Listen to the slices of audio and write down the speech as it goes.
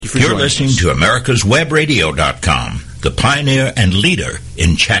for You're joining listening us. to americaswebradio.com, the pioneer and leader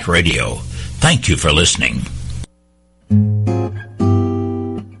in chat radio. Thank you for listening.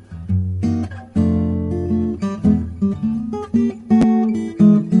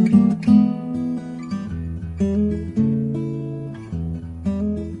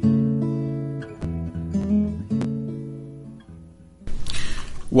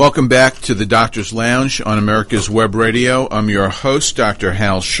 Welcome back to the Doctor's Lounge on America's Web Radio. I'm your host, Dr.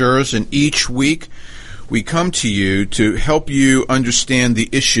 Hal Scherz, and each week we come to you to help you understand the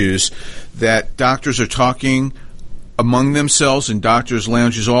issues that doctors are talking among themselves in doctors'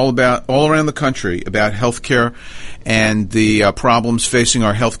 lounges all around the country about healthcare and the problems facing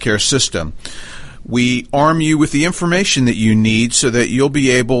our healthcare system. We arm you with the information that you need so that you'll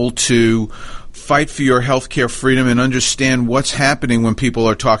be able to fight for your healthcare freedom and understand what's happening when people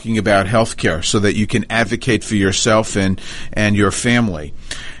are talking about healthcare so that you can advocate for yourself and your family.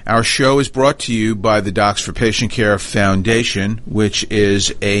 Our show is brought to you by the Docs for Patient Care Foundation, which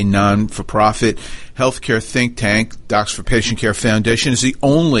is a non-for-profit healthcare think tank. Docs for Patient Care Foundation is the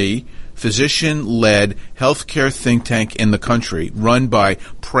only physician-led healthcare think tank in the country, run by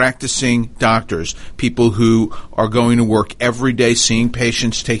practicing doctors, people who are going to work every day seeing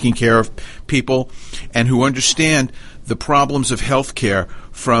patients, taking care of people, and who understand the problems of healthcare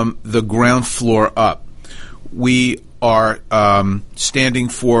from the ground floor up. We are standing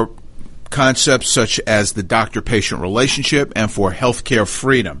for concepts such as the doctor-patient relationship and for healthcare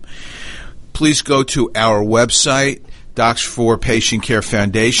freedom. Please go to our website, Docs for Patient Care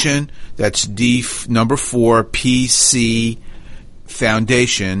Foundation. That's D4PC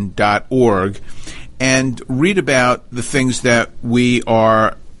Foundation.org, and read about the things that we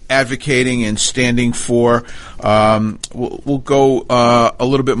are advocating and standing for. We'll go a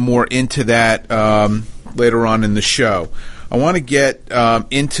little bit more into that later on in the show. I want to get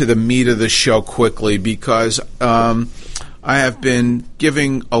into the meat of the show quickly because I have been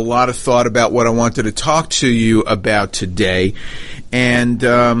giving a lot of thought about what I wanted to talk to you about today,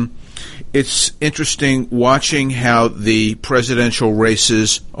 and it's interesting watching how the presidential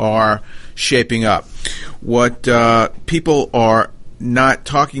races are shaping up. What people are not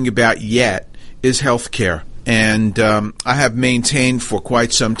talking about yet is health care. And I have maintained for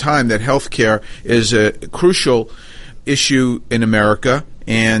quite some time that health care is a crucial issue in America,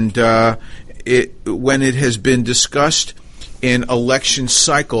 and when it has been discussed in election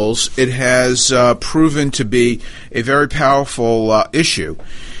cycles, it has proven to be a very powerful issue.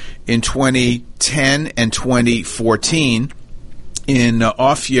 In 2010 and 2014, in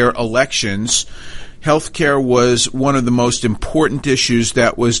off-year elections, healthcare was one of the most important issues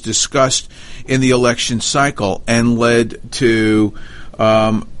that was discussed in the election cycle and led to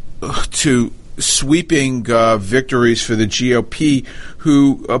sweeping victories for the GOP,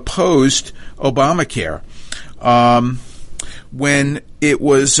 who opposed Obamacare. When it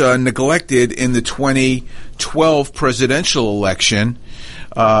was neglected in the 2012 presidential election,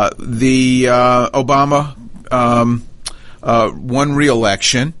 Obama won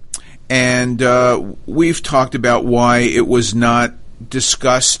re-election, and we've talked about why it was not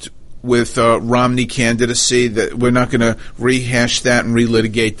discussed with Romney candidacy. That we're not going to rehash that and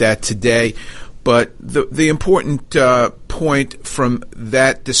relitigate that today. But the important point from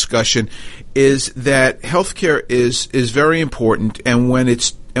that discussion is that healthcare is very important, and when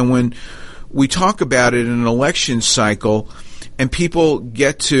we talk about it in an election cycle, and people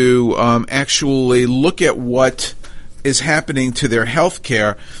get to actually look at what is happening to their health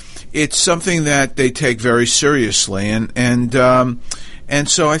care, it's something that they take very seriously. And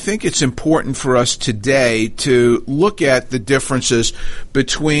so I think it's important for us today to look at the differences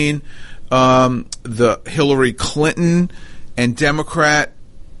between the Hillary Clinton and Democrat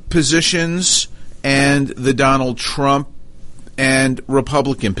positions and the Donald Trump and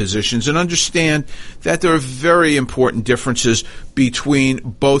Republican positions, and understand that there are very important differences between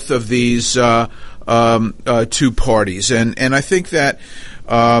both of these two parties. And I think that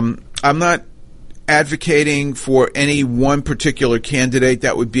I'm not advocating for any one particular candidate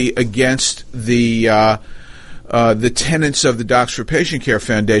that would be against the tenets of the Docs for Patient Care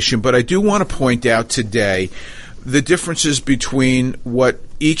Foundation, but I do want to point out today the differences between what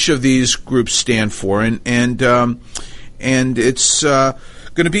each of these groups stand for, and it's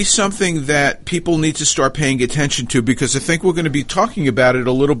going to be something that people need to start paying attention to, because I think we're going to be talking about it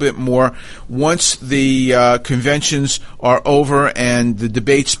a little bit more once the conventions are over and the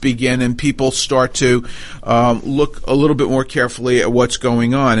debates begin and people start to look a little bit more carefully at what's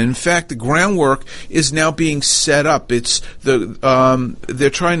going on. And in fact, the groundwork is now being set up. It's they're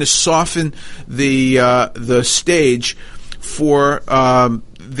trying to soften the stage for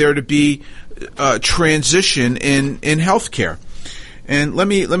there to be transition in healthcare. And let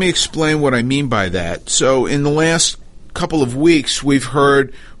me explain what I mean by that. So in the last couple of weeks, we've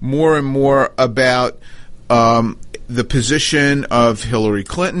heard more and more about the position of Hillary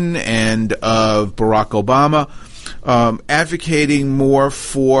Clinton and of Barack Obama, advocating more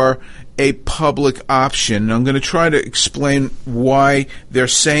for a public option. I'm going to try to explain why they're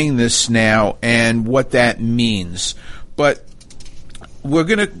saying this now and what that means. But we're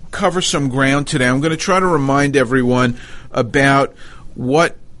going to cover some ground today. I'm going to try to remind everyone about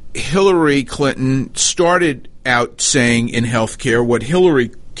what Hillary Clinton started out saying in healthcare, what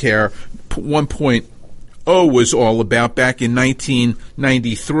Hillarycare 1.0 was all about back in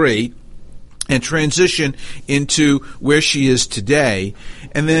 1993, and transition into where she is today,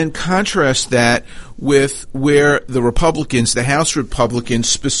 and then contrast that with where the Republicans, the House Republicans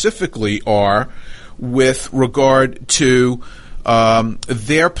specifically, are with regard to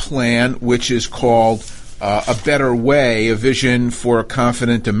their plan, which is called A Better Way, A Vision for a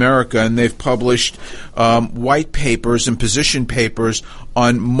Confident America, and they've published white papers and position papers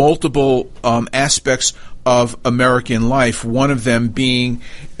on multiple aspects of American life, one of them being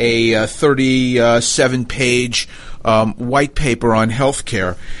a 37-page white paper on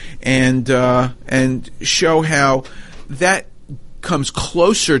healthcare, and show how that comes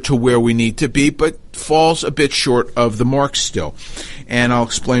closer to where we need to be, but falls a bit short of the mark still. And I'll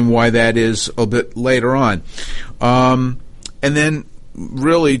explain why that is a bit later on. And then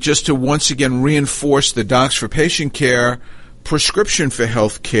really just to once again reinforce the Docs for Patient Care prescription for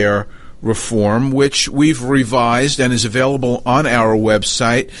health care reform, which we've revised and is available on our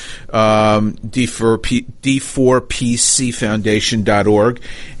website, d4pcfoundation.org,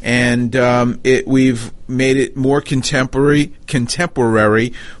 and we've made it more contemporary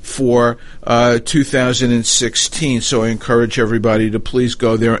for 2016. So I encourage everybody to please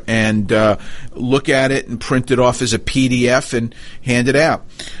go there and look at it and print it off as a PDF and hand it out.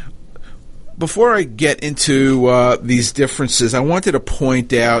 Before I get into these differences, I wanted to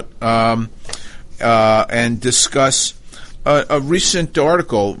point out and discuss a recent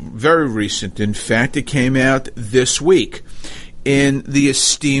article, very recent, in fact. It came out this week in the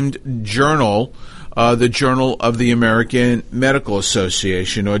esteemed journal, the Journal of the American Medical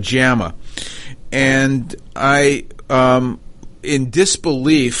Association, or JAMA. And I, in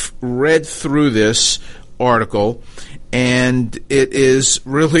disbelief, read through this article, and it is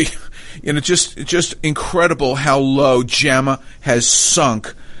really... just incredible how low JAMA has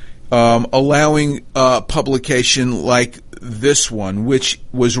sunk, allowing publication like this one, which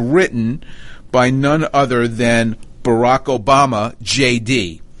was written by none other than Barack Obama,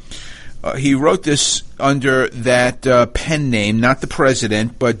 J.D. He wrote this under that pen name, not the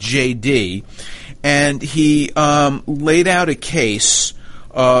president, but J.D., and he laid out a case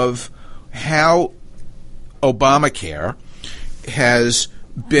of how Obamacare has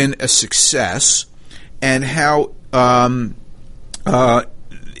been a success and how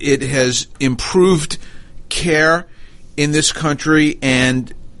it has improved care in this country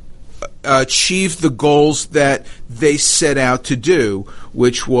and achieved the goals that they set out to do,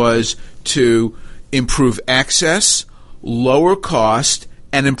 which was to improve access, lower cost,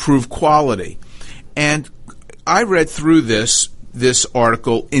 and improve quality. And I read through this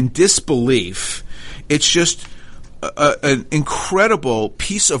article in disbelief. It's just an incredible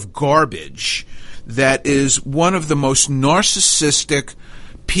piece of garbage that is one of the most narcissistic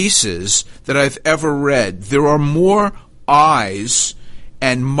pieces that I've ever read. There are more I's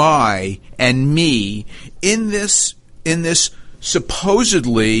and my and me in this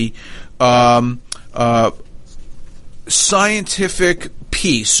supposedly scientific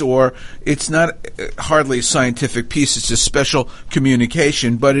piece, or it's not hardly a scientific piece, it's a special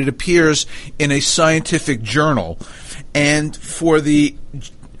communication, but it appears in a scientific journal. And for the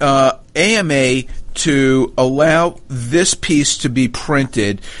AMA to allow this piece to be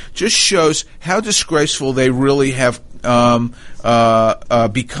printed just shows how disgraceful they really have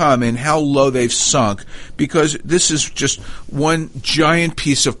become and how low they've sunk, because this is just one giant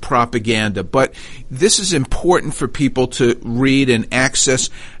piece of propaganda. But this is important for people to read and access,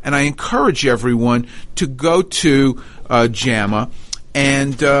 and I encourage everyone to go to JAMA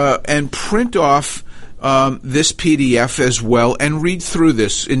and print off this PDF as well and read through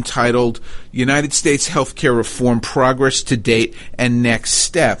this, entitled United States Healthcare Reform, Progress to Date and Next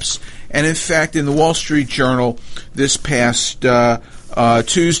Steps. And in fact, in the Wall Street Journal this past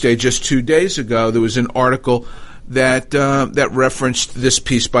Tuesday, just 2 days ago, there was an article that referenced this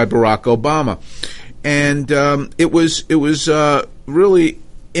piece by Barack Obama. And it was really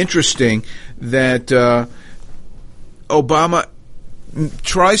interesting that Obama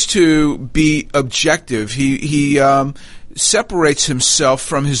tries to be objective. He separates himself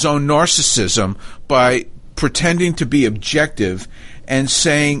from his own narcissism by pretending to be objective and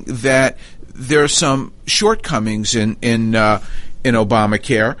saying that there are some shortcomings in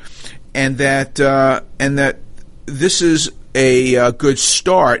Obamacare, and that this is a good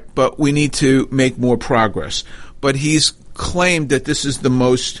start, but we need to make more progress. But he's claimed that this is the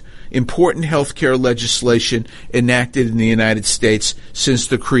most important health care legislation enacted in the United States since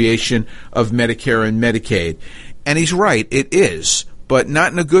the creation of Medicare and Medicaid. And he's right, it is, but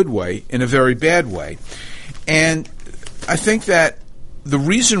not in a good way, in a very bad way. And I think that the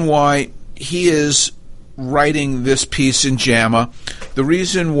reason why he is writing this piece in JAMA, the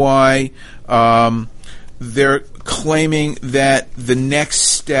reason why they're claiming that the next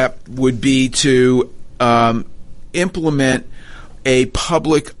step would be to implement a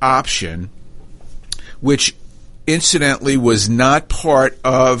public option, which incidentally was not part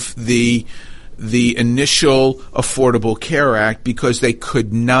of the initial Affordable Care Act, because they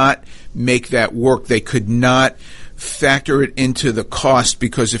could not make that work. They could not factor it into the cost,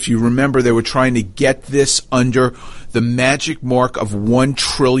 because if you remember, they were trying to get this under the magic mark of $1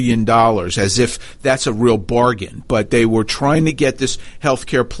 trillion, as if that's a real bargain. But they were trying to get this health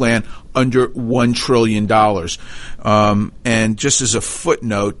care plan under $1 trillion. And just as a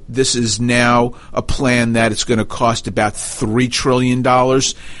footnote, this is now a plan that it's going to cost about $3 trillion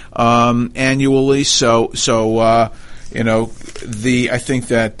annually. I think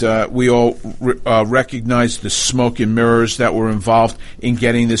that we all recognize the smoke and mirrors that were involved in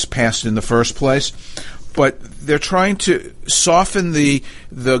getting this passed in the first place. But they're trying to soften the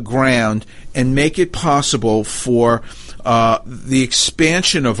ground and make it possible for the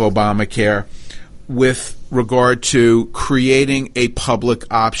expansion of Obamacare with regard to creating a public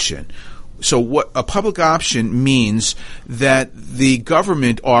option. So what a public option means, that the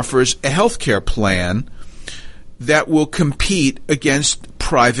government offers a health care plan that will compete against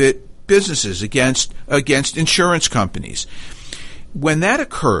private businesses, against insurance companies. When that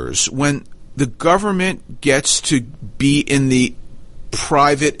occurs, when the government gets to be in the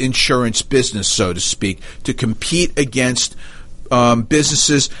private insurance business, so to speak, to compete against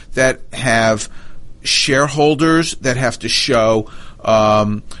businesses that have shareholders that have to show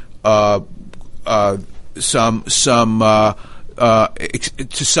to some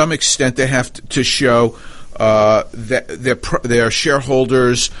extent they have to show that their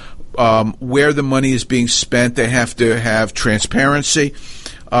shareholders where the money is being spent. They have to have transparency.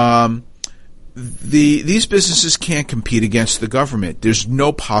 These businesses can't compete against the government. There's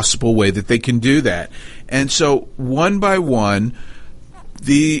no possible way that they can do that. And so one by one,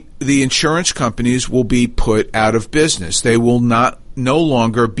 the insurance companies will be put out of business. They will no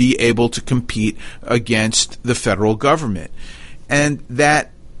longer be able to compete against the federal government. And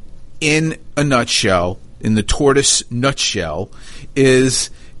that, in a nutshell, in the tortoise nutshell, is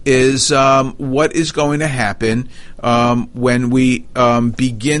what is going to happen when we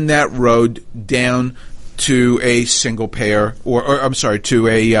begin that road down to a single payer, to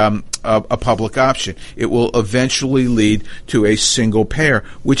a public option. It will eventually lead to a single payer,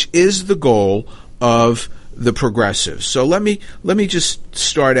 which is the goal of the progressives. So let me just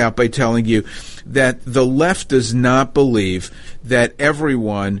start out by telling you that the left does not believe that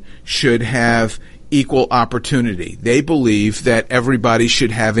everyone should have equal opportunity. They believe that everybody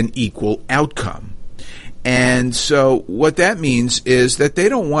should have an equal outcome. And so what that means is that they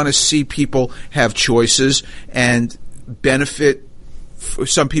don't want to see people have choices and benefit.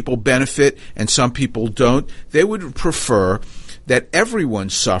 Some people benefit and some people don't. They would prefer that everyone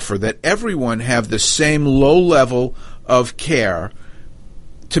suffer, that everyone have the same low level of care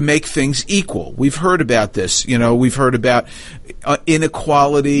to make things equal. We've heard about this. We've heard about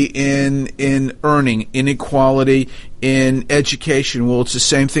inequality in earning, inequality in education. Well, it's the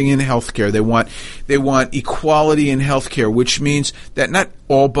same thing in healthcare. They want equality in healthcare, which means that not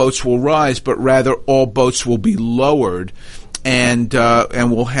all boats will rise, but rather all boats will be lowered, and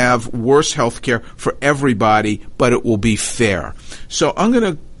we'll have worse healthcare for everybody, but it will be fair. So I'm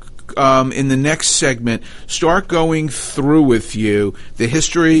going to in the next segment, start going through with you the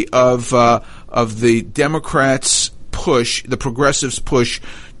history of the Democrats' push, the progressives' push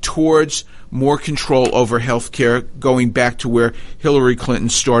towards more control over health care, going back to where Hillary Clinton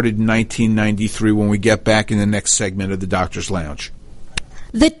started in 1993 when we get back in the next segment of the Doctor's Lounge.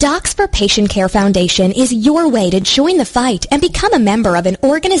 The Docs for Patient Care Foundation is your way to join the fight and become a member of an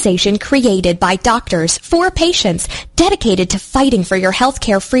organization created by doctors for patients, dedicated to fighting for your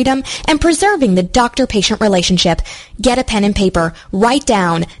healthcare freedom and preserving the doctor-patient relationship. Get a pen and paper. Write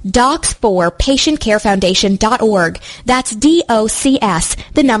down docs4patientcarefoundation.org. That's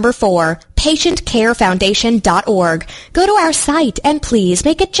DOCS, the number 4, patientcarefoundation.org. Go to our site and please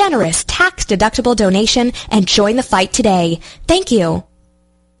make a generous tax-deductible donation and join the fight today. Thank you.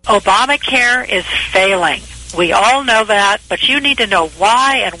 Obamacare is failing. We all know that, but you need to know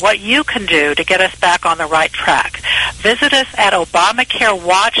why and what you can do to get us back on the right track. Visit us at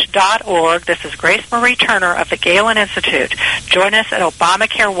ObamacareWatch.org. This is Grace Marie Turner of the Galen Institute. Join us at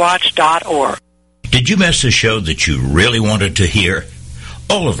ObamacareWatch.org. Did you miss a show that you really wanted to hear?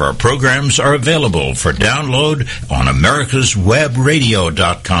 All of our programs are available for download on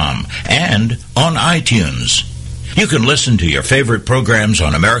americaswebradio.com and on iTunes. You can listen to your favorite programs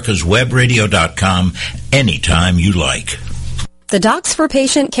on americaswebradio.com anytime you like. The Docs for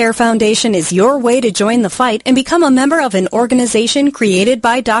Patient Care Foundation is your way to join the fight and become a member of an organization created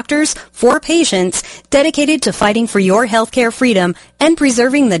by doctors for patients, dedicated to fighting for your healthcare freedom and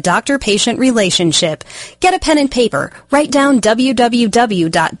preserving the doctor-patient relationship. Get a pen and paper. Write down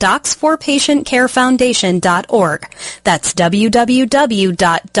www.docs4patientcarefoundation.org. That's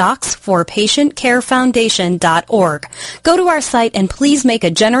www.docs4patientcarefoundation.org. Go to our site and please make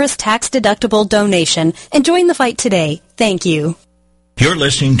a generous tax-deductible donation and join the fight today. Thank you. You're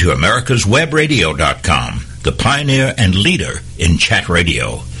listening to americaswebradio.com, the pioneer and leader in chat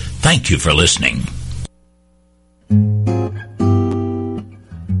radio. Thank you for listening.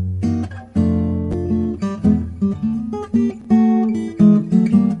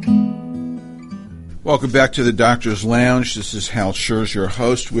 Welcome back to the Doctor's Lounge. This is Hal Scherz, your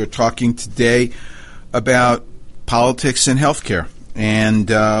host. We're talking today about politics and healthcare and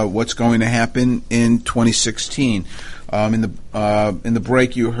what's going to happen in 2016. In the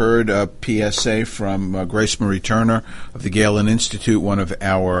break, you heard a PSA from Grace Marie Turner of the Galen Institute, one of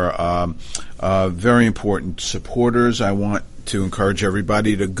our very important supporters. I want to encourage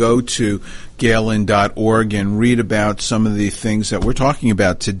everybody to go to galen.org and read about some of the things that we're talking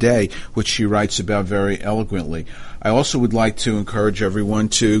about today, which she writes about very eloquently. I also would like to encourage everyone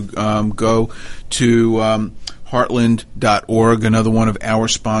to go to heartland.org, another one of our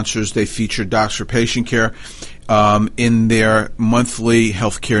sponsors. They feature Docs for Patient Care in their monthly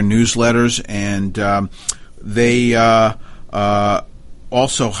healthcare newsletters, and they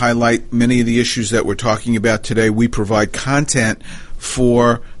also highlight many of the issues that we're talking about today. We provide content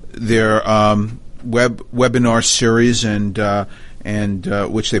for their webinar series and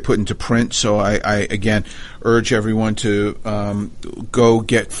which they put into print. So I again urge everyone to go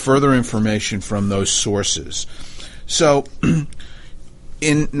get further information from those sources. So in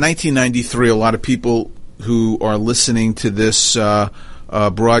 1993, a lot of people who are listening to this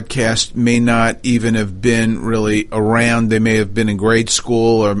broadcast may not even have been really around. They may have been in grade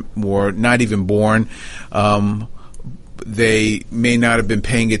school or not even born. They may not have been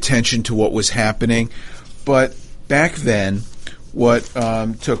paying attention to what was happening. But back then, what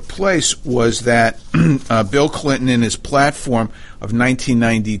took place was that Bill Clinton, in his platform of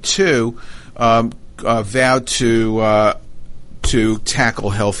 1992, vowed to tackle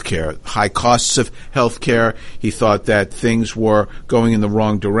health care, high costs of health care. He thought that things were going in the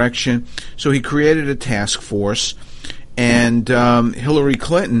wrong direction. So he created a task force, and Hillary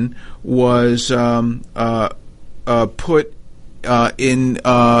Clinton was put in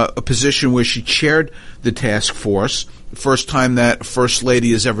a position where she chaired the task force, the first time that a First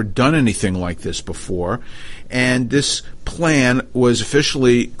Lady has ever done anything like this before. And this plan was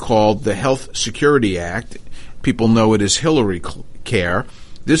officially called the Health Security Act. People know it as Hillarycare.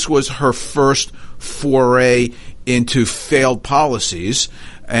 This was her first foray into failed policies,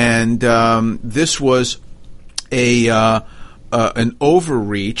 and this was an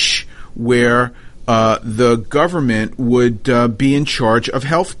overreach where the government would be in charge of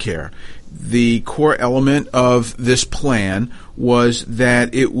health care. The core element of this plan was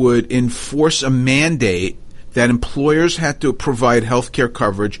that it would enforce a mandate that employers had to provide health care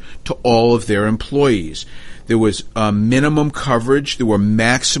coverage to all of their employees. There was minimum coverage. There were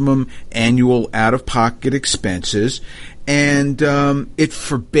maximum annual out-of-pocket expenses. And it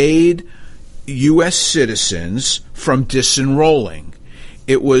forbade U.S. citizens from disenrolling.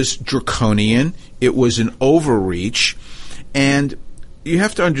 It was draconian. It was an overreach. And you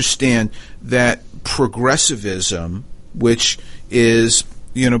have to understand that progressivism, which is,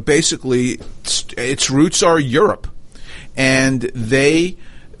 basically its roots are Europe. And they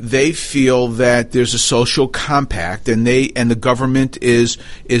they feel that there's a social compact, and the government is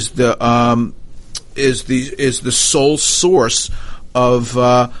the sole source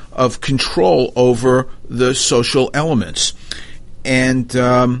of control over the social elements, and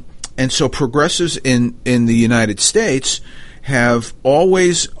so progressives in the United States have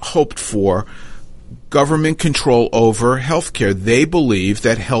always hoped for government control over healthcare. They believe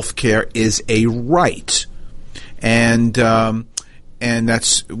that healthcare is a right, and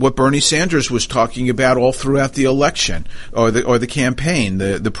that's what Bernie Sanders was talking about all throughout the election or the campaign,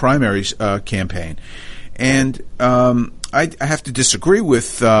 the primaries campaign. And I have to disagree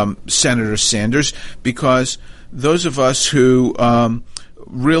with Senator Sanders, because those of us who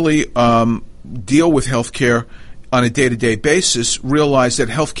really deal with healthcare on a day-to-day basis realize that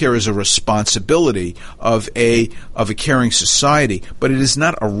healthcare is a responsibility of a caring society, but it is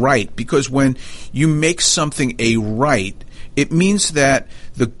not a right, because when you make something a right, it means that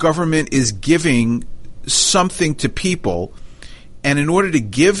the government is giving something to people, and in order to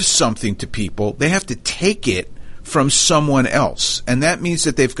give something to people, they have to take it from someone else. And that means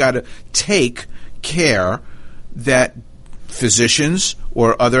that they've got to take care that physicians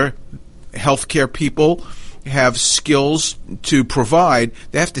or other healthcare people have skills to provide.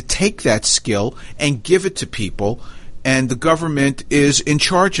 They have to take that skill and give it to people, and the government is in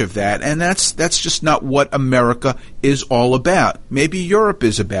charge of that. And that's just not what America is all about. Maybe Europe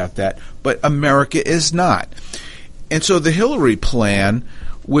is about that, but America is not. And so the Hillary plan,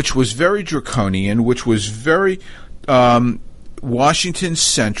 which was very draconian, which was very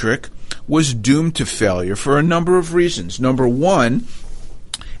Washington-centric, was doomed to failure for a number of reasons. Number one,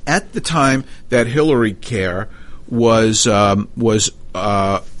 at the time that Hillarycare was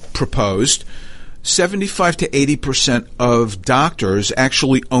proposed, 75 to 80% of doctors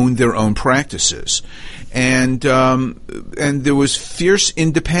actually owned their own practices, and there was fierce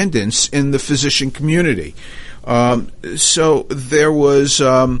independence in the physician community. So there was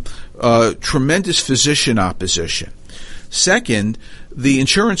tremendous physician opposition. Second, the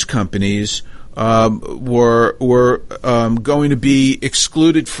insurance companies were going to be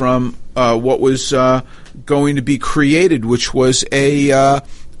excluded from what was going to be created, which was a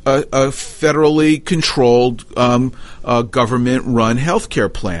federally controlled government-run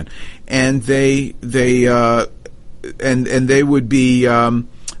healthcare plan, and they would be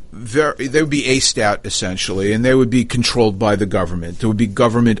they would be aced out essentially, and they would be controlled by the government. There would be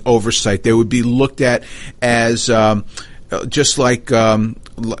government oversight. They would be looked at as just like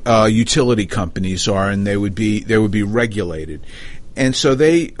utility companies are, and they would be regulated. And so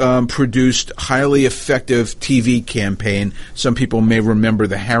they produced highly effective TV campaign. Some people may remember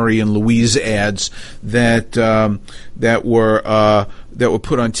the Harry and Louise ads that were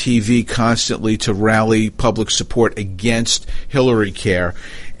put on TV constantly to rally public support against Hillarycare,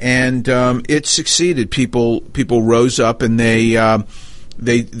 and it succeeded. People rose up and they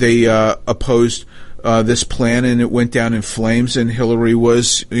opposed this plan, and it went down in flames, and Hillary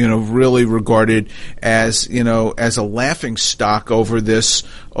was, really regarded as, as a laughing stock over this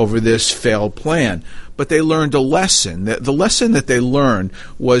failed plan. But they learned a lesson. The lesson that they learned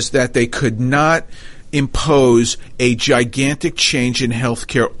was that they could not impose a gigantic change in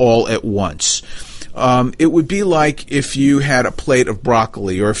healthcare all at once. It would be like if you had a plate of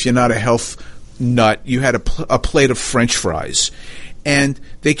broccoli, or if you're not a health nut, you had a plate of French fries. And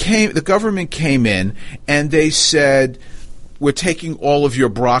the government came in and they said, "We're taking all of your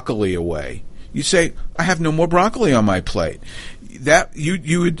broccoli away." You say, "I have no more broccoli on my plate." That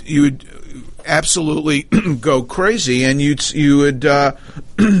you would absolutely go crazy, and you'd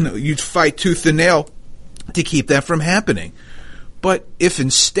fight tooth and nail to keep that from happening. But if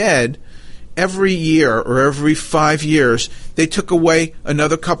instead, every year or every 5 years, they took away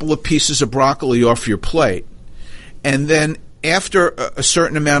another couple of pieces of broccoli off your plate, and then after a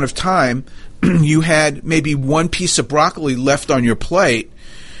certain amount of time, you had maybe one piece of broccoli left on your plate,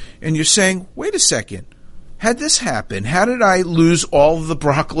 and you're saying, "Wait a second, how'd this happen? How did I lose all of the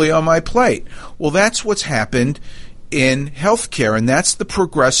broccoli on my plate?" Well, that's what's happened in healthcare, and that's the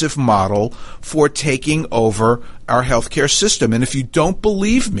progressive model for taking over our healthcare system. And if you don't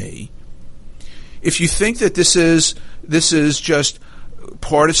believe me, if you think that this is just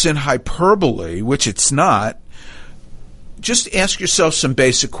partisan hyperbole, which it's not, just ask yourself some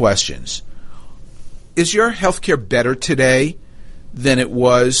basic questions. Is your healthcare better today than it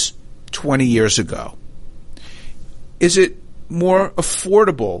was 20 years ago? Is it more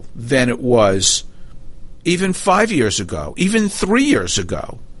affordable than it was even 5 years ago, even 3 years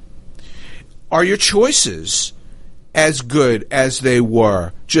ago? Are your choices as good as they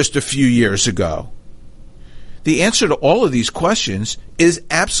were just a few years ago? the answer to all of these questions is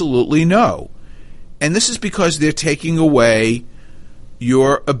absolutely no. And this is because they're taking away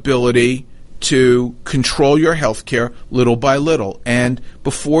your ability to control your health care little by little. And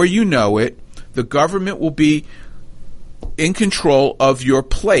before you know it, the government will be in control of your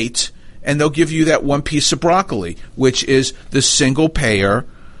plate, and they'll give you that one piece of broccoli, which is the single-payer,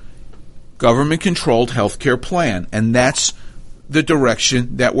 government-controlled health care plan. And that's the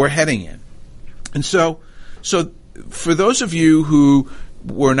direction that we're heading in. And so for those of you who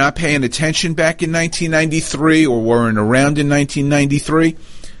were not paying attention back in 1993 or weren't around in 1993,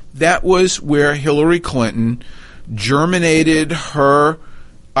 that was where Hillary Clinton germinated her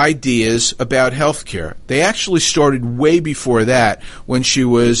ideas about health care. They actually started way before that, when she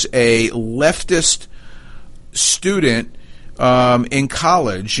was a leftist student in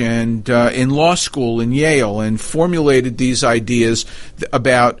college and in law school in Yale, and formulated these ideas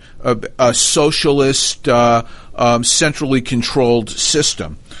about a socialist, centrally controlled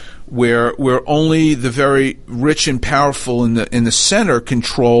system where only the very rich and powerful in the center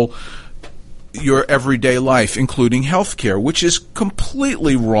control your everyday life, including health care, which is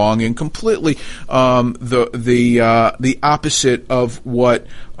completely wrong and completely the opposite of what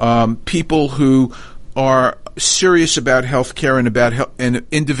people who are serious about health care and about and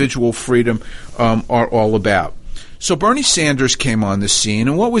individual freedom are all about. So Bernie Sanders came on the scene,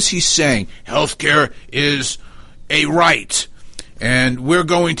 and what was he saying? Health care is a right, and we're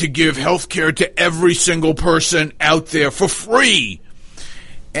going to give health care to every single person out there for free.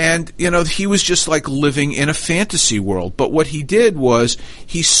 And, he was just like living in a fantasy world. But what he did was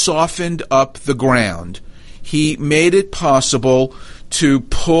he softened up the ground. He made it possible to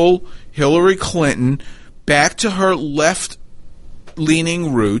pull Hillary Clinton back to her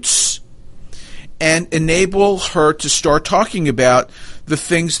left-leaning roots and enable her to start talking about the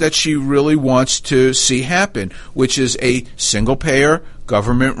things that she really wants to see happen, which is a single-payer,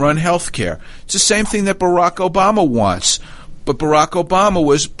 government-run health care. It's the same thing that Barack Obama wants. But Barack Obama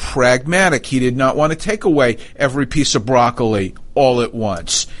was pragmatic. He did not want to take away every piece of broccoli all at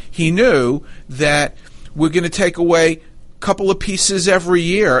once. He knew that we're going to take away a couple of pieces every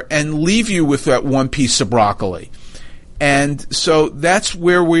year and leave you with that one piece of broccoli. And so that's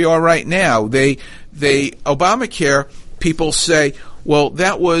where we are right now. They Obamacare, people say, well,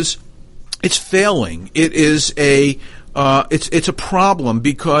 it's failing. It is it's a problem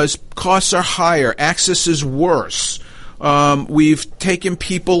because costs are higher, access is worse. We've taken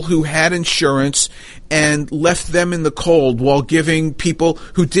people who had insurance and left them in the cold while giving people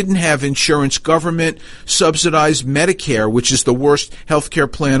who didn't have insurance government-subsidized Medicare, which is the worst health care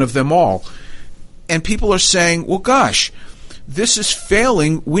plan of them all. And people are saying, well, gosh, this is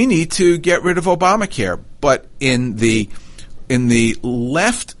failing. We need to get rid of Obamacare. But in the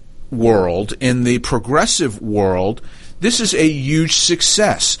left world, in the progressive world, this is a huge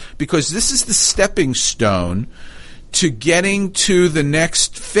success because this is the stepping stone to getting to the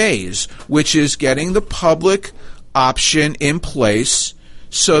next phase, which is getting the public option in place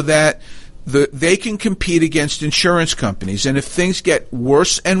so that they can compete against insurance companies. And if things get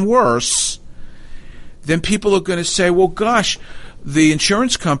worse and worse, then people are going to say, well, gosh, the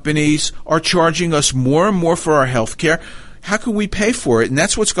insurance companies are charging us more and more for our health care. How can we pay for it? And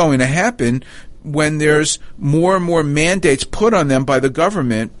that's what's going to happen when there's more and more mandates put on them by the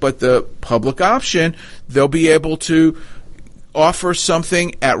government, but the public option, they'll be able to offer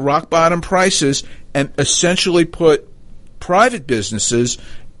something at rock bottom prices and essentially put private businesses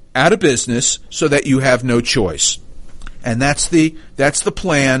out of business so that you have no choice. And that's the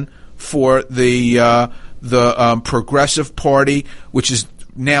plan for the Progressive Party, which is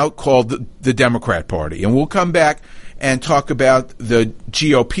now called the Democrat Party. And we'll come back and talk about the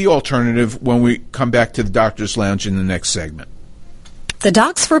GOP alternative when we come back to the Doctor's Lounge in the next segment. The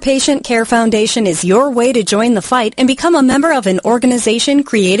Docs for Patient Care Foundation is your way to join the fight and become a member of an organization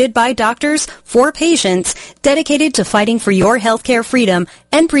created by doctors for patients dedicated to fighting for your healthcare freedom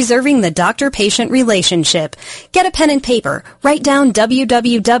and preserving the doctor-patient relationship. Get a pen and paper. Write down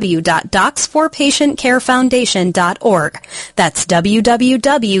www.docsforpatientcarefoundation.org. That's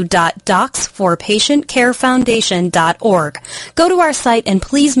www.docsforpatientcarefoundation.org. Go to our site and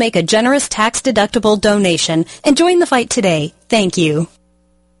please make a generous tax-deductible donation and join the fight today. Thank you.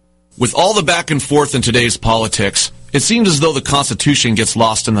 With all the back and forth in today's politics, it seems as though the Constitution gets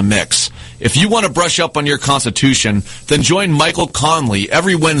lost in the mix. If you want to brush up on your Constitution, then join Michael Conley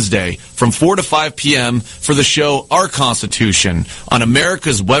every Wednesday from 4 to 5 p.m. for the show Our Constitution on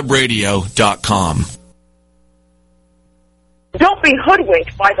americaswebradio.com. Don't be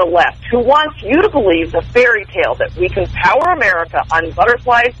hoodwinked by the left, who wants you to believe the fairy tale that we can power America on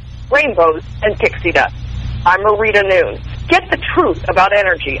butterflies, rainbows, and pixie dust. I'm Marita Noon. Get the truth about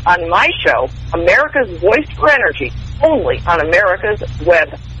energy on my show, America's Voice for Energy, only on America's Web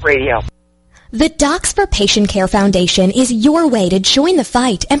Radio. The Docs for Patient Care Foundation is your way to join the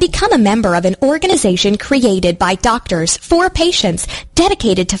fight and become a member of an organization created by doctors for patients,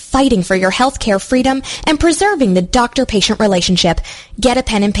 dedicated to fighting for your healthcare freedom and preserving the doctor-patient relationship. Get a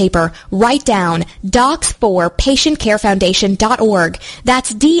pen and paper. Write down docs4patientcarefoundation.org.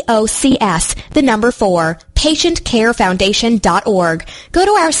 That's DOCS, the number 4, patientcarefoundation.org. Go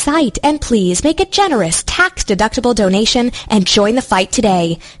to our site and please make a generous tax-deductible donation and join the fight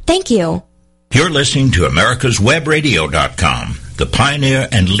today. Thank you. You're listening to americaswebradio.com, the pioneer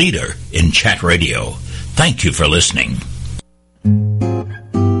and leader in chat radio. Thank you for listening.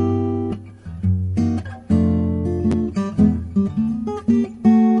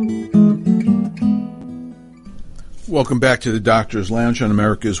 Welcome back to the Doctor's Lounge on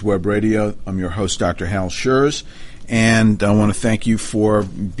America's Web Radio. I'm your host, Dr. Hal Scherz, and I want to thank you for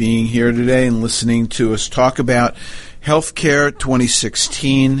being here today and listening to us talk about Healthcare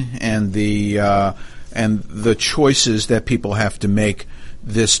 2016 and the choices that people have to make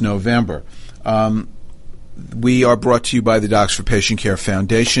this November. We are brought to you by the Docs for Patient Care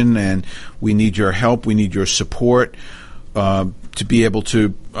Foundation, and we need your help. We need your support to be able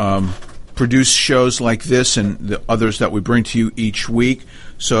to produce shows like this and the others that we bring to you each week.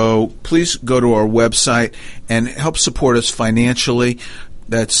 So please go to our website and help support us financially.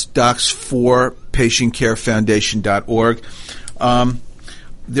 That's docs4patientcarefoundation.org.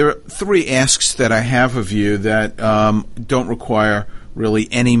 There are 3 asks that I have of you that don't require really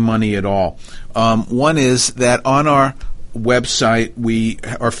any money at all. One is that on our website we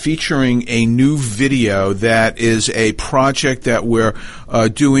are featuring a new video that is a project that we're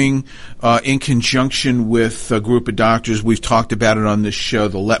doing in conjunction with a group of doctors. We've talked about it on this show,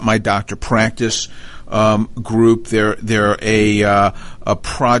 the Let My Doctor Practice group. They're a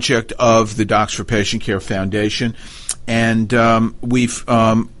project of the Docs for Patient Care Foundation, and we've,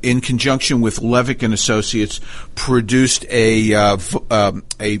 in conjunction with Levick and Associates, produced a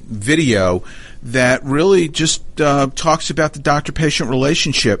video that really just talks about the doctor-patient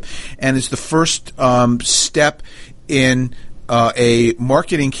relationship, and is the first step in a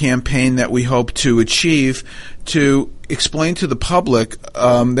marketing campaign that we hope to achieve to explain to the public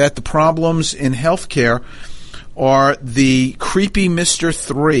that the problems in healthcare are the creepy Mr.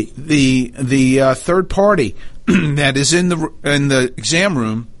 3, the third party that is in the exam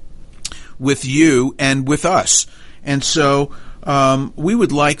room with you and with us. And so we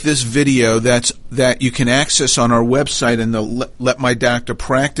would like this video that you can access on our website in the Let My Doctor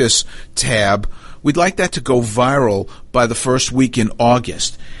Practice tab. We'd like that to go viral by the first week in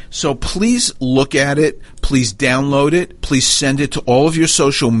August. So please look at it. Please download it. Please send it to all of your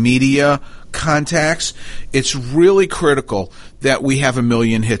social media contacts. It's really critical that we have 1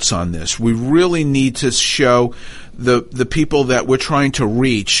 million hits on this. We really need to show the people that we're trying to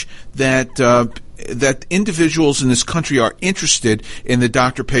reach that individuals in this country are interested in the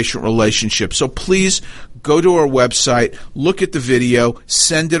doctor-patient relationship. So please go to our website, look at the video,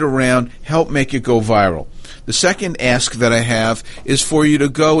 send it around, help make it go viral. The second ask that I have is for you to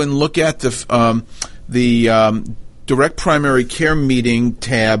go and look at the Direct Primary Care Meeting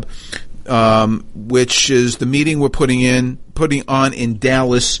tab, which is the meeting we're putting on in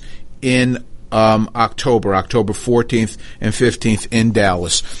Dallas in October 14th and 15th in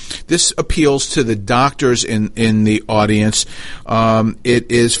Dallas. This appeals to the doctors in the audience.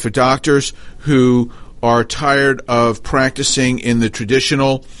 It is for doctors who are tired of practicing in the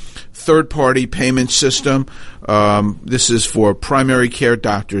traditional third-party payment system. This is for primary care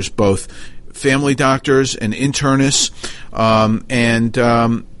doctors, both family doctors and internists,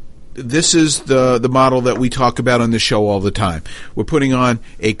 and this is the model that we talk about on the show all the time. We're putting on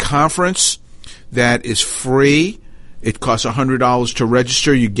a conference that is free. It costs $100 to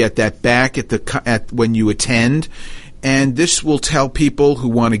register. You get that back when you attend. And this will tell people who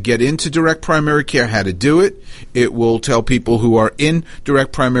want to get into direct primary care how to do it. It will tell people who are in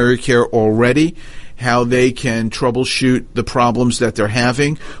direct primary care already how they can troubleshoot the problems that they're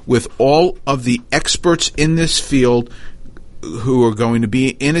having with all of the experts in this field who are going to be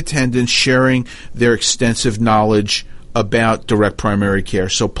in attendance sharing their extensive knowledge about direct primary care.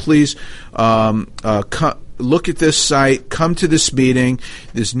 So please look at this site, come to this meeting.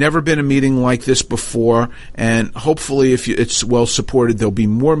 There's never been a meeting like this before, and hopefully if it's well supported, there'll be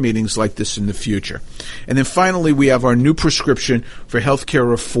more meetings like this in the future. And then finally, we have our new prescription for healthcare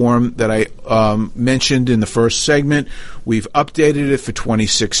reform that I mentioned in the first segment. We've updated it for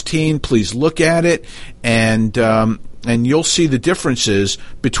 2016. Please look at it, and and you'll see the differences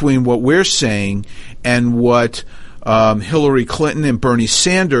between what we're saying and what Hillary Clinton and Bernie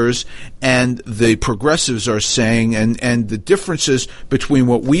Sanders and the progressives are saying, and the differences between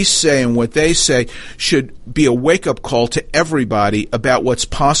what we say and what they say should be a wake-up call to everybody about what's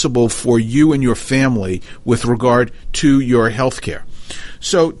possible for you and your family with regard to your health care.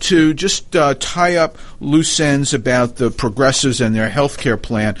 So to just tie up loose ends about the progressives and their health care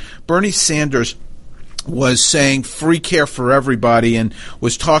plan, Bernie Sanders was saying free care for everybody and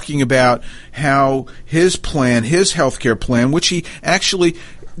was talking about how his plan, his health care plan, which he actually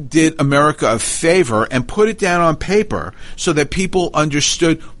did America a favor and put it down on paper so that people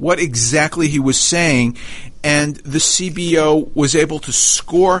understood what exactly he was saying, and the CBO was able to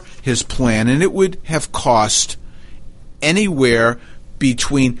score his plan, and it would have cost anywhere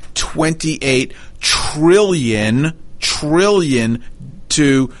between $28 trillion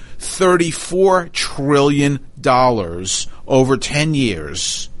to $34 trillion over 10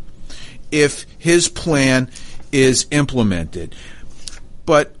 years if his plan is implemented.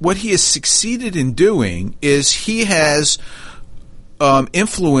 But what he has succeeded in doing is he has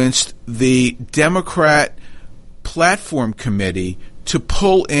influenced the Democrat Platform Committee to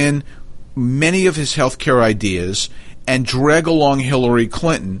pull in many of his health care ideas and drag along Hillary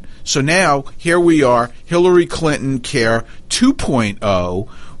Clinton. So now, here we are, Hillary Clinton Care 2.0,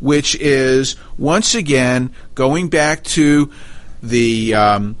 which is, once again, going back to the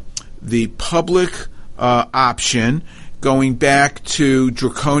public option, going back to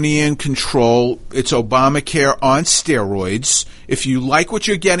draconian control. It's Obamacare on steroids. If you like what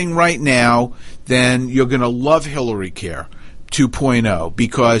you're getting right now, then you're going to love Hillarycare 2.0,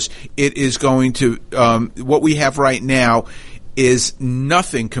 because it is going to what we have right now is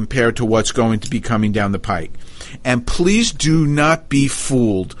nothing compared to what's going to be coming down the pike. And please do not be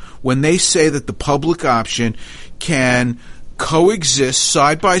fooled when they say that the public option can coexist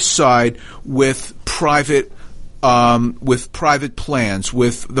side by side with private plans,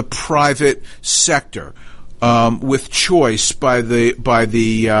 with the private sector, with choice by the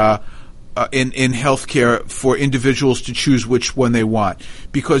in healthcare for individuals to choose which one they want.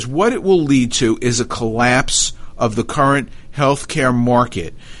 Because what it will lead to is a collapse of the current healthcare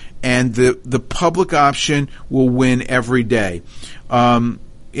market, and the public option will win every day. In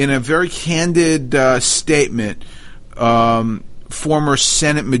a very candid statement, former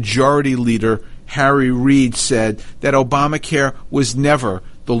Senate Majority Leader Harry Reid said that Obamacare was never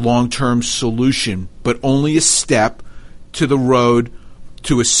the long-term solution, but only a step to the road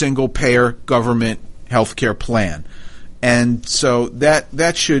to a single-payer government health care plan. And so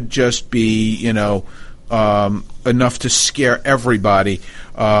that should just be, enough to scare everybody.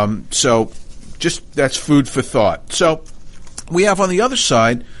 So just that's food for thought. So we have on the other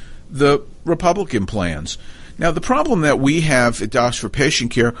side the Republican plans. Now, the problem that we have at Docs for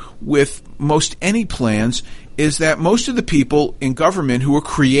Patient Care with most any plans is that most of the people in government who are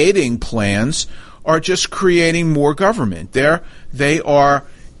creating plans are just creating more government. Their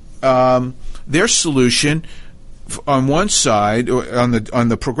solution on one side, or on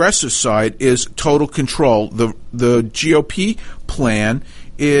the progressive side, is total control. The GOP plan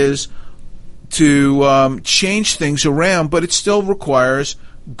is to change things around, but it still requires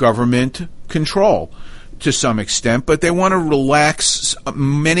government control to some extent. But they want to relax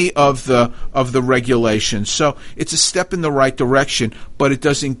many of the regulations. So it's a step in the right direction, but it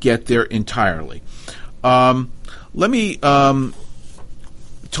doesn't get there entirely. Let me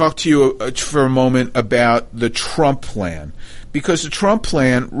talk to you for a moment about the Trump plan, because the Trump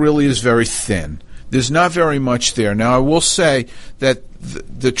plan really is very thin. There's not very much there. Now, I will say that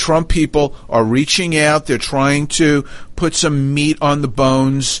the Trump people are reaching out. They're trying to put some meat on the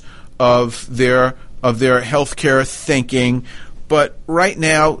bones of their healthcare thinking. But right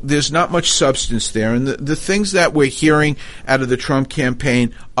now, there's not much substance there. And the things that we're hearing out of the Trump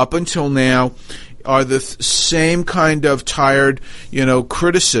campaign up until now are the same kind of tired,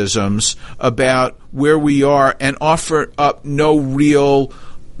 criticisms about where we are, and offer up no real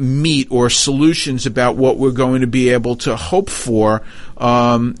meat or solutions about what we're going to be able to hope for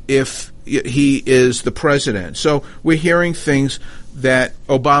if he is the president. So we're hearing things that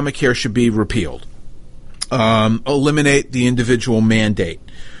Obamacare should be repealed, eliminate the individual mandate,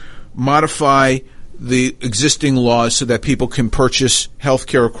 modify the existing laws so that people can purchase health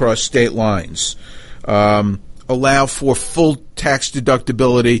care across state lines, allow for full tax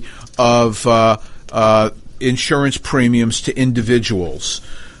deductibility of insurance premiums to individuals,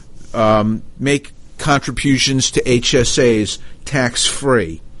 make contributions to HSAs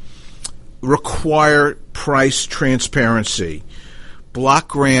tax-free, require price transparency, block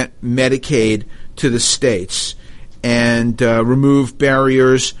grant Medicaid to the states, and remove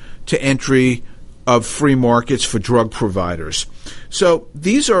barriers to entry of free markets for drug providers. So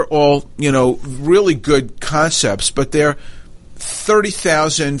these are all, really good concepts, but they're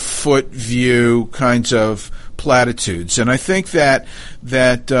 30,000-foot view kinds of platitudes. And I think that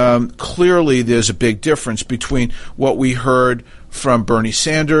clearly there's a big difference between what we heard from Bernie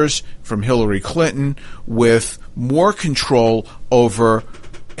Sanders, from Hillary Clinton, with more control over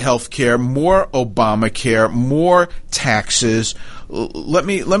healthcare, more Obamacare, more taxes. Let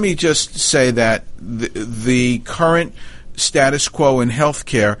me just say that the current status quo in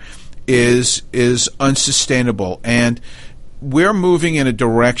healthcare is unsustainable, and we're moving in a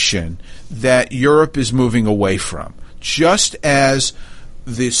direction that Europe is moving away from. Just as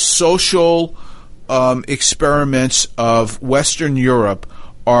the social experiments of Western Europe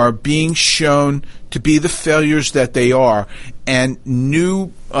are being shown to be the failures that they are, and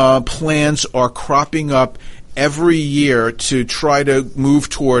new plans are cropping up every year to try to move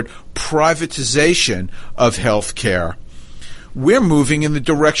toward privatization of healthcare, we're moving in the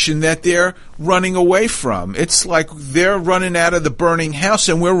direction that they're running away from. It's like they're running out of the burning house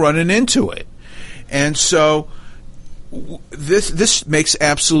and we're running into it. And so this makes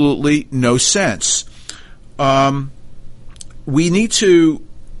absolutely no sense. We need to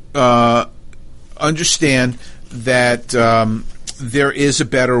understand that there is a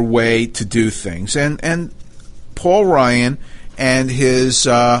better way to do things. And Paul Ryan and his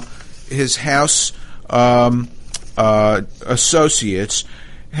House associates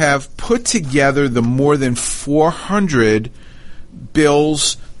have put together the more than 400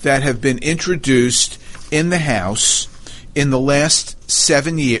 bills that have been introduced in the House in the last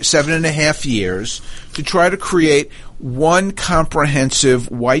 7.5 years to try to create one comprehensive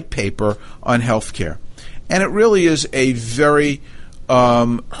white paper on health care. And it really is a very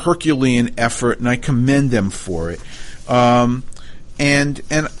Herculean effort, and I commend them for it. And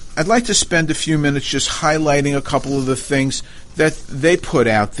I'd like to spend a few minutes just highlighting a couple of the things that they put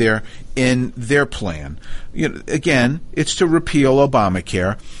out there in their plan. Again, it's to repeal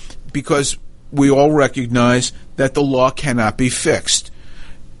Obamacare because we all recognize that the law cannot be fixed.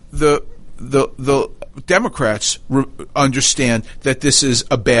 The Democrats understand that this is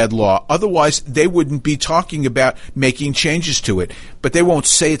a bad law. Otherwise, they wouldn't be talking about making changes to it. But they won't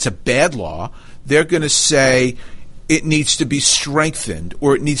say it's a bad law. They're going to say it needs to be strengthened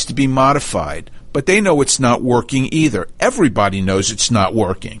or it needs to be modified. But they know it's not working either. Everybody knows it's not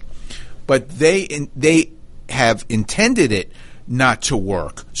working. But they have intended it not to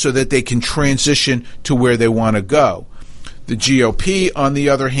work so that they can transition to where they want to go. The GOP, on the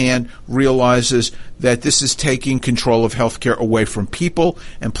other hand, realizes that this is taking control of healthcare away from people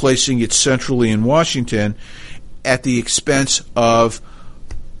and placing it centrally in Washington at the expense of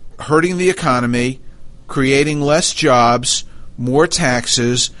hurting the economy, creating less jobs, more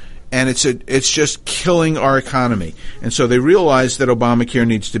taxes, and it's just killing our economy. And so they realize that Obamacare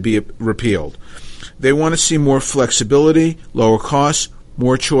needs to be repealed. They want to see more flexibility, lower costs,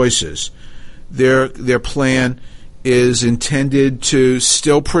 more choices. Their plan is intended to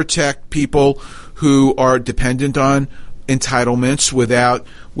still protect people who are dependent on entitlements without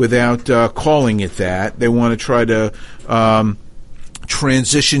calling it that. They want to try to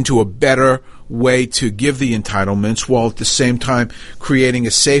transition to a better way to give the entitlements while at the same time creating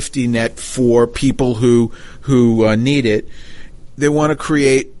a safety net for people who need it. They want to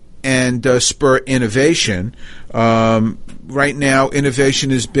create and spur innovation. Right now, innovation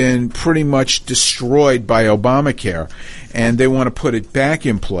has been pretty much destroyed by Obamacare, and they want to put it back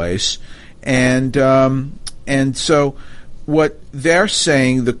in place. And so, what they're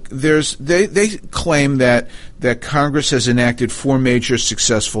saying, they claim that Congress has enacted 4 major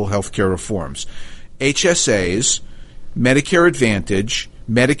successful healthcare reforms: HSAs, Medicare Advantage,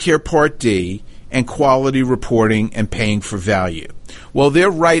 Medicare Part D, and quality reporting and paying for value. Well, they're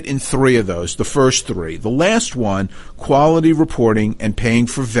right in 3 of those, the first 3. The last one, quality reporting and paying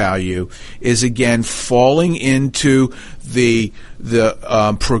for value, is again falling into the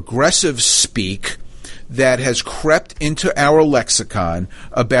progressive speak that has crept into our lexicon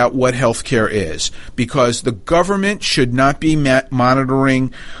about what healthcare is, because the government should not be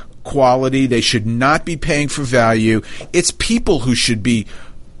monitoring quality. They should not be paying for value. It's people who should be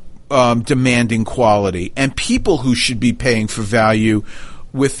demanding quality, and people who should be paying for value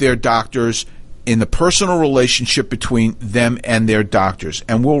with their doctors in the personal relationship between them and their doctors.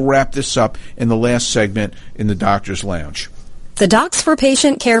 And we'll wrap this up in the last segment in the Doctor's Lounge. The Docs for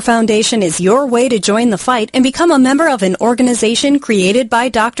Patient Care Foundation is your way to join the fight and become a member of an organization created by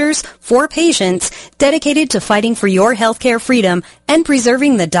doctors for patients dedicated to fighting for your healthcare freedom and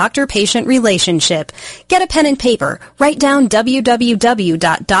preserving the doctor-patient relationship. Get a pen and paper. Write down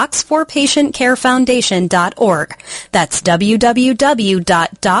www.docsforpatientcarefoundation.org. That's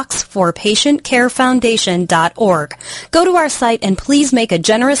www.docsforpatientcarefoundation.org. Go to our site and please make a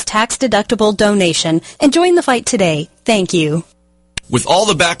generous tax-deductible donation and join the fight today. Thank you. With all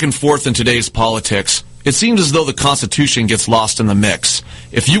the back and forth in today's politics, it seems as though the Constitution gets lost in the mix.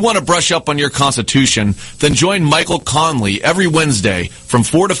 If you want to brush up on your Constitution, then join Michael Conley every Wednesday from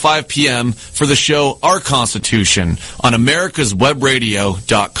 4 to 5 p.m. for the show Our Constitution on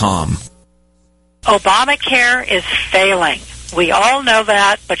americaswebradio.com. Obamacare is failing. We all know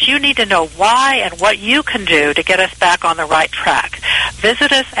that, but you need to know why and what you can do to get us back on the right track.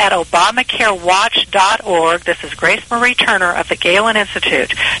 Visit us at ObamacareWatch.org. This is Grace Marie Turner of the Galen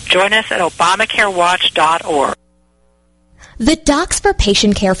Institute. Join us at ObamacareWatch.org. The Docs for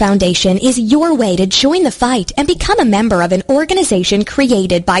Patient Care Foundation is your way to join the fight and become a member of an organization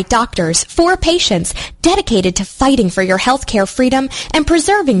created by doctors for patients dedicated to fighting for your healthcare freedom and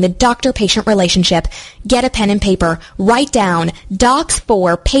preserving the doctor-patient relationship. Get a pen and paper. Write down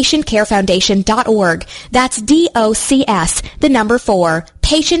docs4patientcarefoundation.org. That's DOCS, the number 4,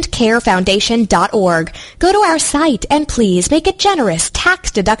 patientcarefoundation.org. Go to our site and please make a generous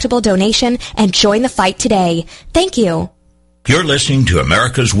tax-deductible donation and join the fight today. Thank you. You're listening to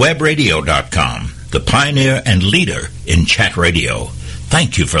americaswebradio.com, the pioneer and leader in chat radio.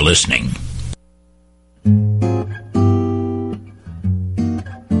 Thank you for listening.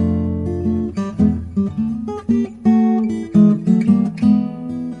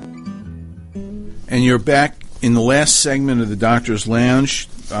 And you're back in the last segment of the Doctor's Lounge.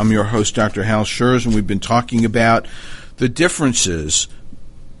 I'm your host, Dr. Hal Scherz, and we've been talking about the differences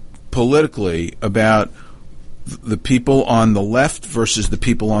politically about the people on the left versus the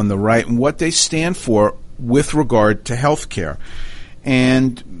people on the right and what they stand for with regard to health care.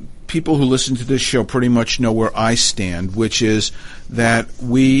 And people who listen to this show pretty much know where I stand, which is that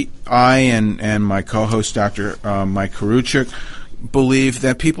I and my co-host, Dr. Mike Karuchik, believe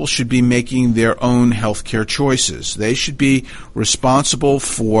that people should be making their own health care choices. They should be responsible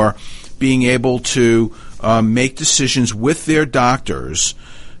for being able to make decisions with their doctors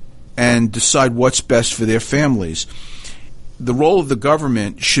and decide what's best for their families. The role of the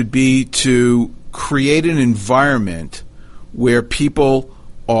government should be to create an environment where people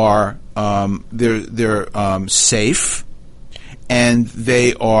are they're safe and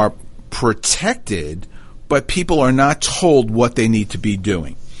they are protected, but people are not told what they need to be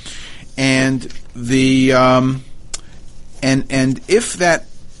doing. And and if that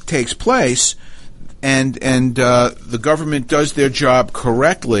takes place, and the government does their job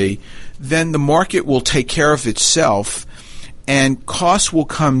correctly, then the market will take care of itself, and costs will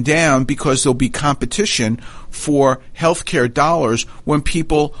come down because there'll be competition for healthcare dollars when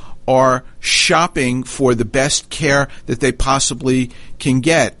people are shopping for the best care that they possibly can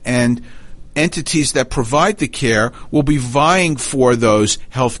get. And entities that provide the care will be vying for those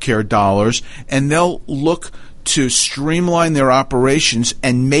healthcare dollars, and they'll look to streamline their operations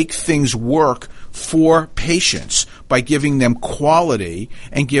and make things work for patients by giving them quality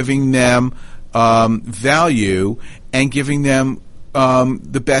and giving them value and giving them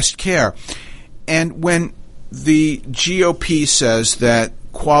the best care. And when the GOP says that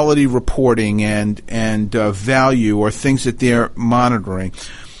quality reporting and value are things that they're monitoring,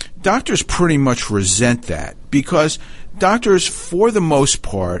 doctors pretty much resent that, because doctors, for the most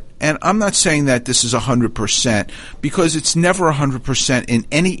part, and I'm not saying that this is 100%, because it's never 100% in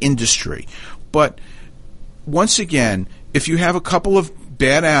any industry, but once again, if you have a couple of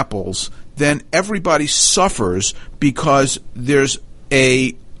bad apples, then everybody suffers because there's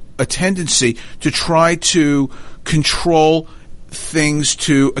a tendency to try to control things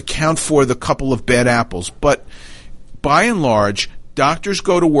to account for the couple of bad apples. But by and large, doctors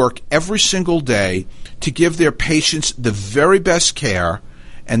go to work every single day to give their patients the very best care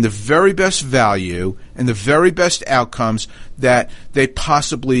and the very best value and the very best outcomes that they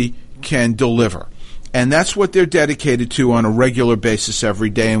possibly can deliver. And that's what they're dedicated to on a regular basis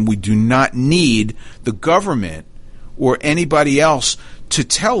every day, and we do not need the government or anybody else to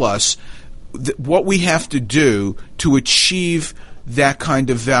tell us what we have to do to achieve that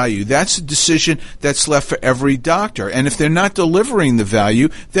kind of value. That's a decision that's left for every doctor. And if they're not delivering the value,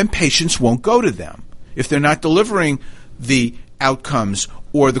 then patients won't go to them. If they're not delivering the outcomes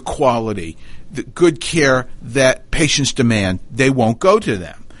or the quality, the good care that patients demand, they won't go to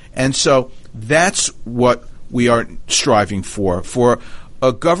them. And so that's what we are striving for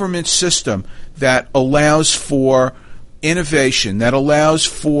a government system that allows for innovation, that allows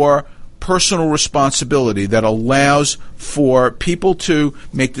for personal responsibility, that allows for people to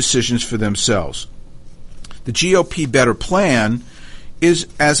make decisions for themselves. The GOP Better Plan is,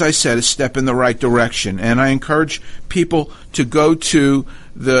 as I said, a step in the right direction, and I encourage people to go to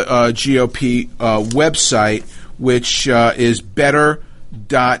the GOP website, which is better.gop,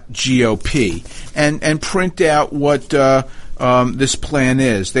 and print out what this plan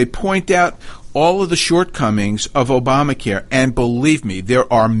is. They point out all of the shortcomings of Obamacare, and believe me,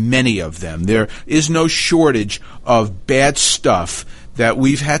 there are many of them. There is no shortage of bad stuff that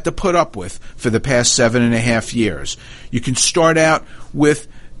we've had to put up with for the past 7.5 years. You can start out with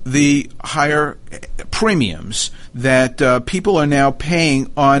the higher premiums that people are now paying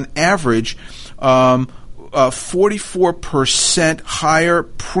on average, 44% higher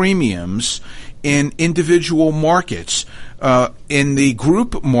premiums in individual markets. In the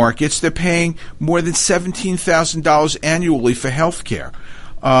group markets, they're paying more than $17,000 annually for health care.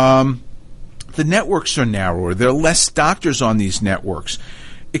 The networks are narrower. There are less doctors on these networks.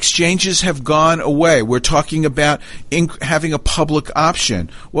 Exchanges have gone away. We're talking about having a public option.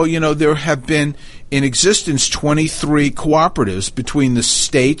 Well, there have been in existence 23 cooperatives between the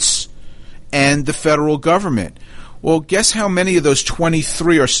states and the federal government. Well, guess how many of those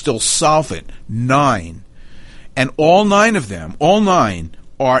 23 are still solvent? 9. And all 9 of them,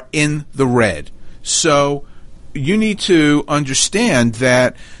 are in the red. So you need to understand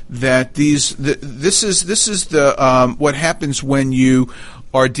that this is the what happens when you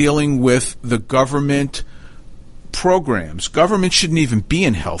are dealing with the government programs. Government shouldn't even be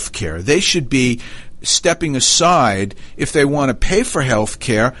in health care. They should be stepping aside. If they want to pay for health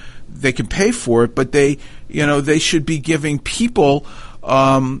care, they can pay for it, but they should be giving people,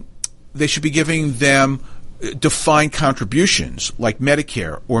 they should be giving them defined contributions like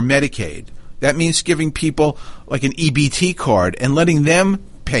Medicare or Medicaid. That means giving people like an EBT card and letting them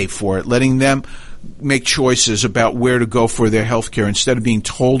pay for it, letting them make choices about where to go for their health care instead of being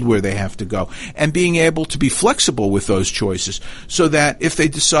told where they have to go, and being able to be flexible with those choices so that if they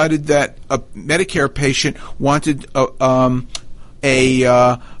decided that a Medicare patient wanted a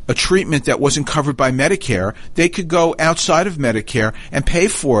treatment that wasn't covered by Medicare, they could go outside of Medicare and pay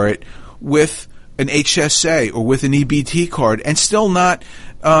for it with an HSA or with an EBT card and still not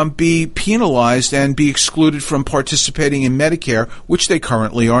be penalized and be excluded from participating in Medicare, which they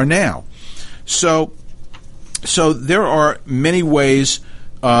currently are now. So there are many ways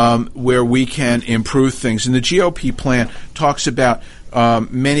where we can improve things, and the GOP plan talks about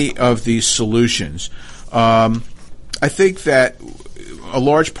many of these solutions. I think that a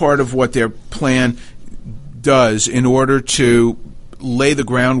large part of what their plan does in order to lay the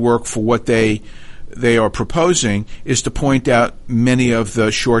groundwork for what they are proposing is to point out many of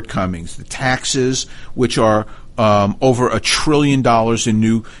the shortcomings. The taxes, which are over $1 trillion in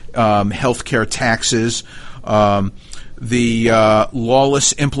new health care taxes, the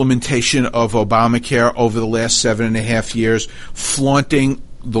lawless implementation of Obamacare over the last 7.5 years, flaunting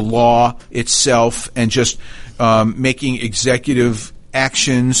the law itself and just making executive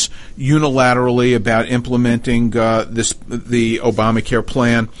actions unilaterally about implementing the Obamacare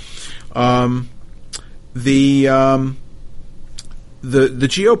plan. The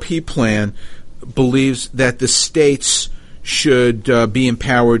GOP plan believes that the states should be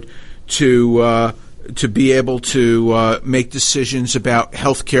empowered to be able to make decisions about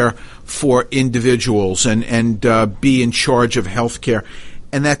health care for individuals and be in charge of health care.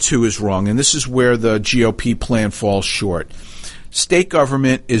 And that, too, is wrong. And this is where the GOP plan falls short. State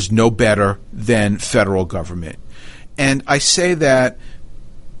government is no better than federal government. And I say that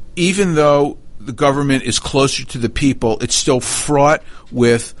even though the government is closer to the people, it's still fraught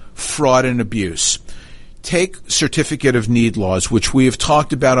with fraud and abuse. Take certificate of need laws, which we have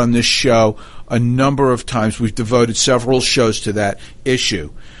talked about on this show a number of times. We've devoted several shows to that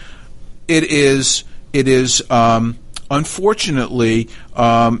issue. It is unfortunately,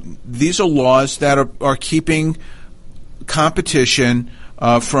 these are laws that are keeping competition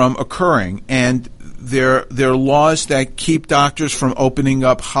from occurring, and they're laws that keep doctors from opening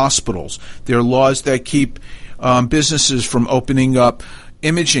up hospitals. They're laws that keep businesses from opening up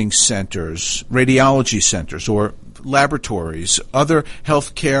imaging centers, radiology centers, or laboratories, other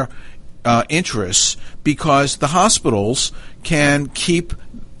healthcare interests, because the hospitals can keep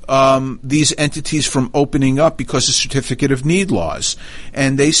these entities from opening up because of certificate of need laws.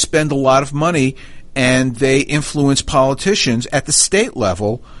 And they spend a lot of money and they influence politicians at the state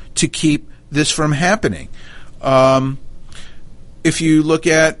level to keep this from happening. if you look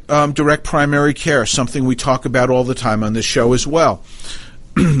at direct primary care, something we talk about all the time on this show as well,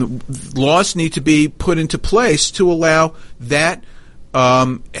 laws need to be put into place to allow that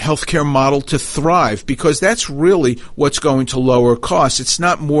healthcare model to thrive, because that's really what's going to lower costs. It's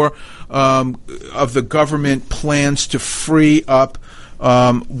not more of the government plans to free up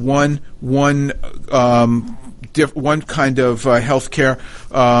one kind of healthcare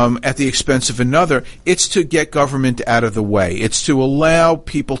at the expense of another. It's to get government out of the way. It's to allow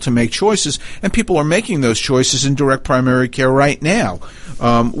people to make choices, and people are making those choices in direct primary care right now,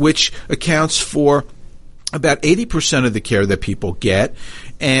 which accounts for about 80% of the care that people get,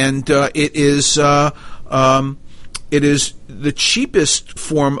 and it is the cheapest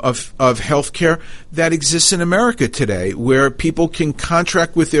form of health care that exists in America today, where people can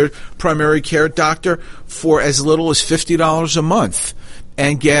contract with their primary care doctor for as little as $50 a month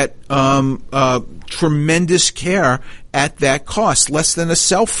and get tremendous care at that cost, less than a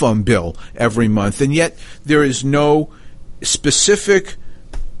cell phone bill every month. And yet there is no specific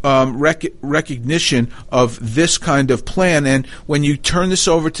recognition of this kind of plan. And when you turn this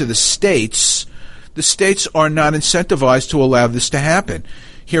over to the states are not incentivized to allow this to happen.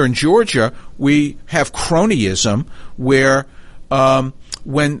 Here in Georgia, we have cronyism, where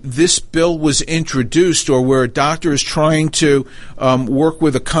when this bill was introduced, or where a doctor is trying to work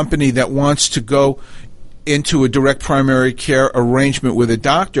with a company that wants to go into a direct primary care arrangement with a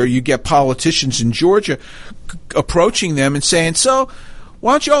doctor, you get politicians in Georgia approaching them and saying, "So,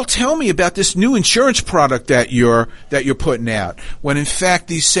 why don't you all tell me about this new insurance product that you're putting out?" When in fact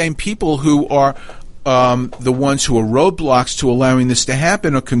these same people who are the ones who are roadblocks to allowing this to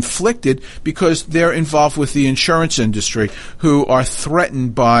happen are conflicted because they're involved with the insurance industry, who are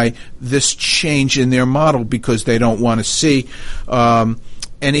threatened by this change in their model because they don't want to see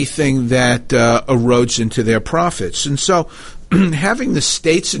anything that erodes into their profits. And so having the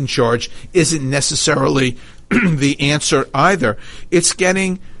states in charge isn't necessarily the answer either. It's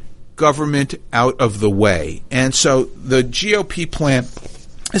getting government out of the way. And so the GOP plan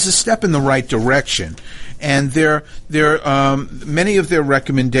is a step in the right direction, and many of their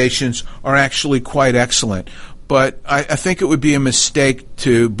recommendations are actually quite excellent. But I think it would be a mistake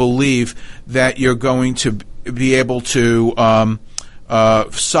to believe that you're going to be able to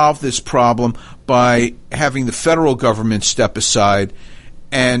solve this problem by having the federal government step aside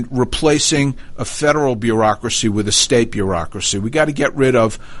and replacing a federal bureaucracy with a state bureaucracy. We got to get rid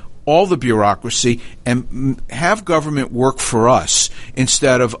of all the bureaucracy and have government work for us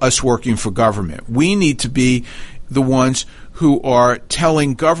instead of us working for government. We need to be the ones who are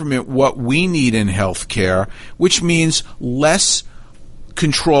telling government what we need in health care, which means less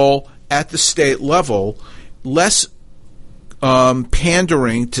control at the state level, less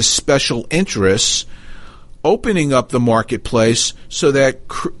pandering to special interests, opening up the marketplace so that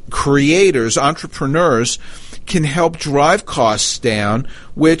creators, entrepreneurs, can help drive costs down,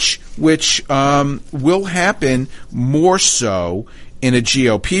 which will happen more so in a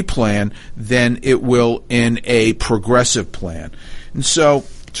GOP plan than it will in a progressive plan. And so,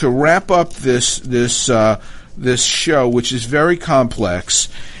 to wrap up this show, which is very complex,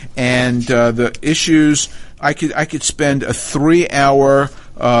 and the issues, I could spend a 3-hour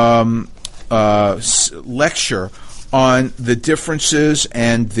lecture on the differences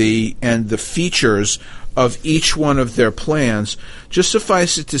and the features of each one of their plans. Just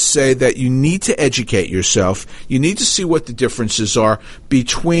suffice it to say that you need to educate yourself. You need to see what the differences are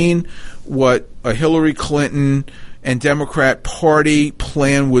between what a Hillary Clinton and Democrat Party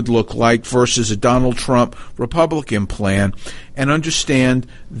plan would look like versus a Donald Trump Republican plan, and understand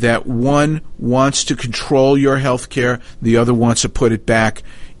that one wants to control your health care, the other wants to put it back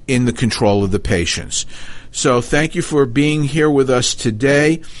in the control of the patients. So thank you for being here with us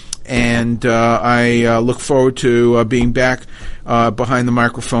today, and I look forward to being back behind the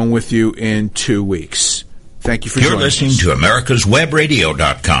microphone with you in 2 weeks. Thank you for joining us. You're listening to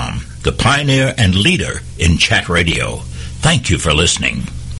AmericasWebRadio.com, the pioneer and leader in chat radio. Thank you for listening.